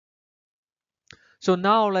So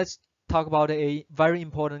now let's talk about a very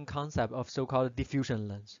important concept of so-called diffusion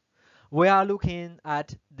lens. We are looking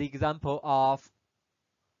at the example of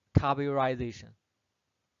carburization.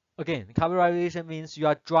 Again, carburization means you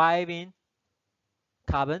are driving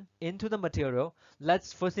carbon into the material.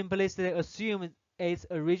 Let's for simplicity assume its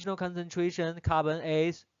original concentration carbon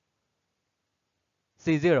is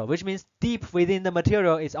C0, which means deep within the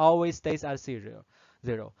material it always stays at C0.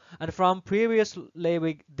 And from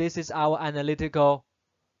previously, this is our analytical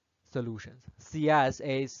solutions. CS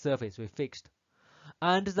is surface we fixed.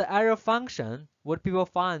 And the error function, what people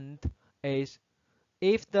find is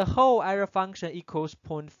if the whole error function equals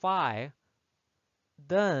 0.5,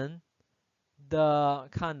 then the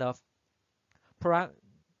kind of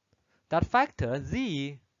that factor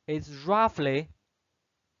z is roughly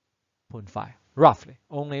 0.5. Roughly,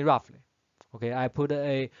 only roughly. Okay, I put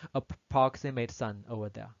a approximate sign over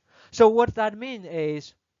there. So what that means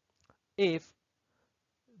is if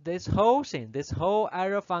this whole thing, this whole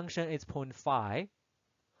error function is 0.5,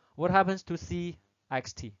 what happens to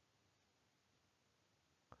cxt?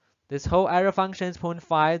 This whole error function is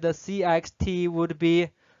 0.5. The cxt would be,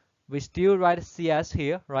 we still write cs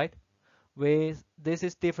here, right? With this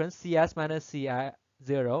is different, cs minus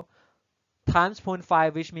c0 times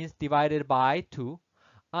 0.5, which means divided by 2.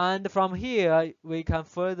 And from here, we can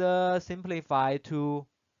further simplify to,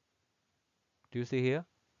 do you see here?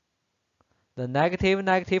 The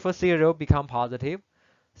negative for 0 become positive.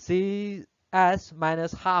 cs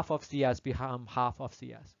minus half of cs become half of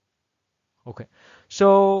cs. Okay,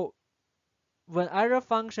 so when error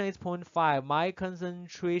function is 0.5, my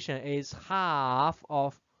concentration is half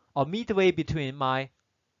of, or midway between my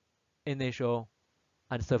initial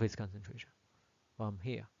and surface concentration from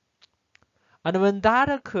here. And when that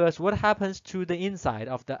occurs, what happens to the inside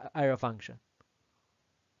of the error function?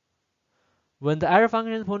 When the error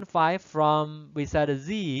function is 0.5 from, we said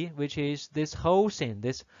z, which is this whole thing,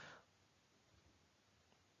 this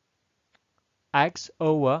x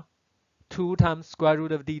over 2 times square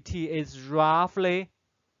root of dt is roughly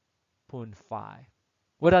 0.5.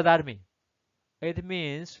 What does that mean? It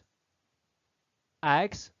means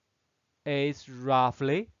x is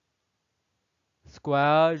roughly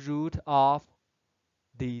square root of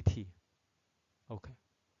dt. Okay.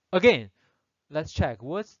 Again, let's check.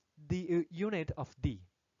 What's the unit of d?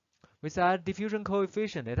 We said diffusion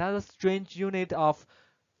coefficient. It has a strange unit of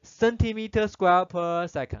centimeter square per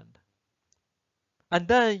second. And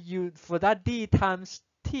then you, for that d times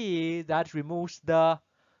t, that removes the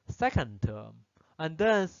second term. And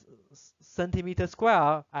then centimeter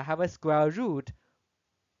square, I have a square root.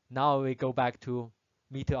 Now we go back to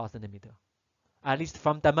meter or centimeter. At least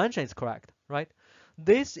from dimension is correct, right?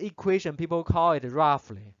 This equation, people call it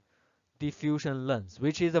roughly diffusion length,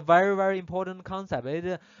 which is a very, very important concept.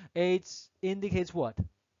 It indicates what?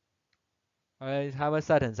 I have a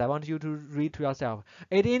sentence. I want you to read to yourself.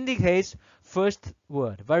 It indicates, first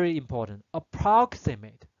word, very important,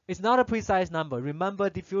 approximate. It's not a precise number. Remember,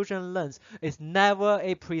 diffusion length is never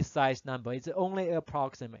a precise number. It's only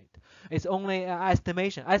approximate. It's only an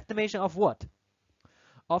estimation. Estimation of what?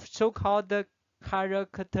 Of so-called the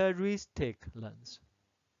characteristic length.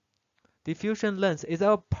 Diffusion length is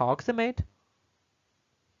approximate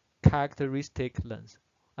characteristic length.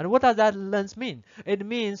 And what does that length mean? It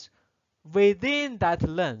means within that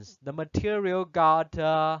length, the material got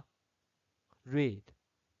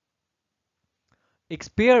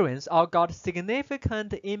experienced or got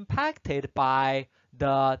significantly impacted by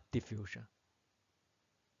the diffusion.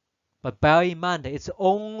 But bear in mind, it's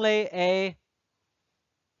only a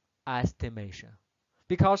estimation.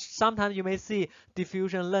 Because sometimes you may see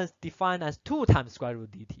diffusion length defined as 2 times square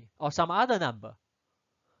root dt or some other number.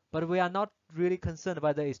 But we are not really concerned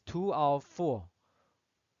whether it's 2 or 4.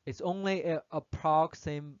 It's only an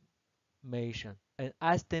approximation, an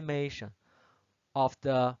estimation of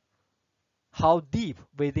the how deep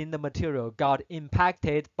within the material got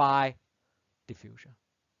impacted by diffusion.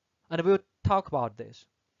 And we'll talk about this.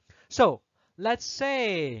 So let's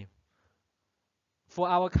say for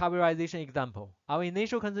our carburization example, our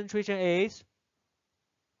initial concentration is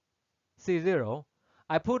C0.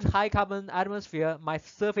 I put high carbon atmosphere, my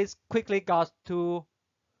surface quickly got to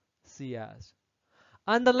CS.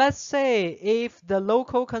 And let's say if the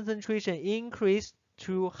local concentration increased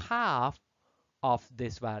to half of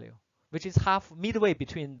this value, which is half midway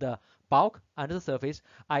between the bulk and the surface,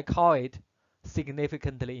 I call it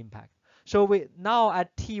significantly impact. So we now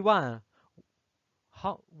at T1,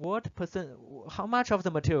 how much of the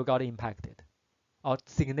material got impacted or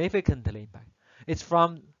significantly impacted? It's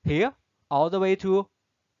from here all the way to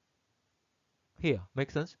here. Make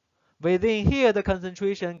sense? Within here, the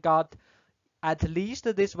concentration got at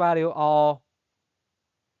least this value or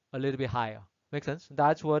a little bit higher. Make sense?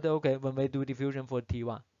 That's what, okay, when we do diffusion for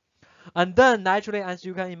T1. And then naturally, as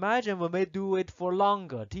you can imagine, when we do it for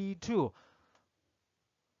longer, T2,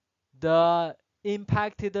 the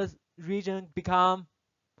impacted region become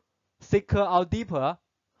thicker or deeper.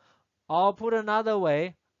 Or put another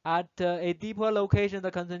way, at a deeper location,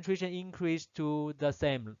 the concentration increased to the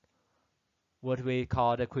same, what we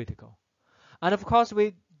call the critical. And of course,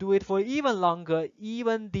 we do it for even longer,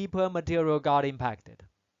 even deeper material got impacted.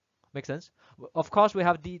 Make sense? Of course, we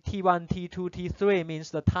have the T1, T2, T3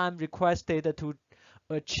 means the time requested to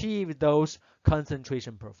achieve those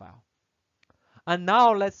concentration profile. And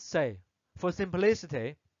now let's say, for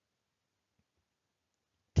simplicity,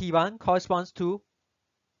 T1 corresponds to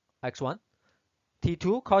x1,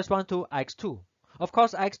 T2 corresponds to x2. Of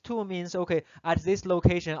course, x2 means, okay, at this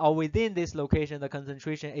location or within this location, the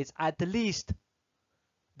concentration is at least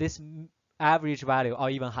this average value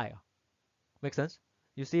or even higher. Make sense?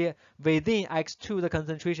 You see, within x2, the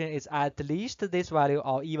concentration is at least this value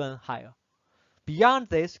or even higher. Beyond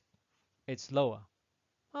this, it's lower.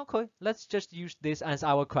 Okay, let's just use this as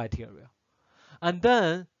our criteria. And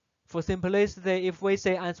then, for simplicity, if we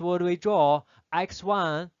say as what we draw,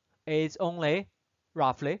 x1 is only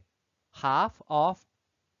roughly half of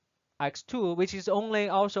x2, which is only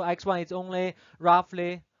also x1 is only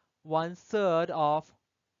roughly 1/3 of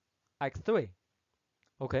x3.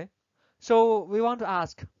 Okay, so we want to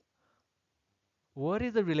ask, what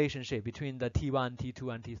is the relationship between the T1,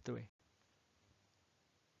 T2, and T3?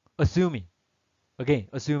 Assuming, again,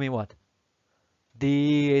 assuming what?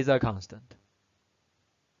 D is a constant.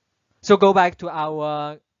 So go back to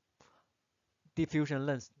our diffusion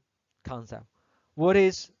length concept. What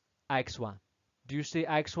is x1? Do you see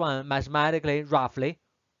x1 mathematically, roughly?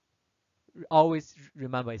 Always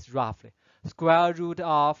remember it's roughly. Square root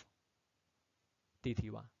of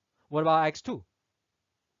dt1. What about x2?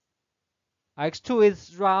 x2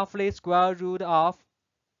 is roughly square root of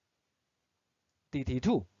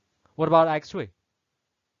dt2. What about x3?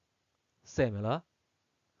 Similar.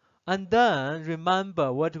 And then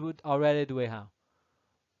remember, what would already do we have?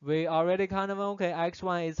 We already kind of, okay,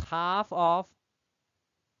 x1 is half of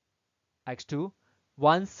x2,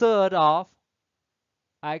 1/3 of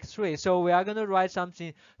x3. So we are going to write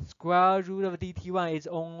something, square root of dt1 is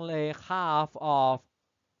only half of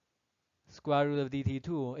square root of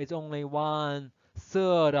dt2. It's only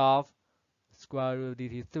 1/3 of square root of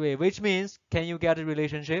dt3, which means, can you get a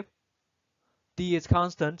relationship? D is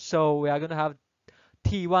constant, so we are going to have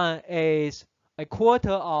T1 is a quarter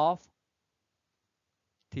of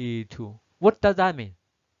T2. What does that mean?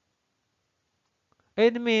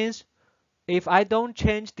 It means if I don't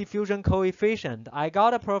change diffusion coefficient, I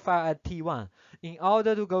got a profile at T1. In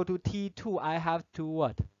order to go to T2, I have to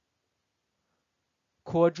what?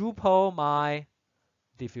 Quadruple my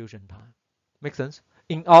diffusion time. Make sense?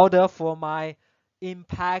 In order for my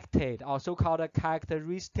impacted, or so-called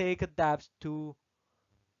characteristic depth to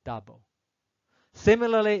double.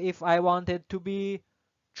 Similarly, if I want it to be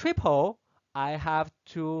triple, I have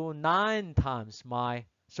to 9 times my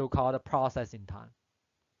so-called processing time.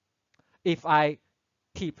 If I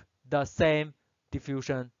keep the same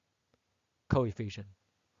diffusion coefficient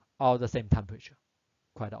or the same temperature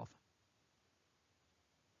quite often.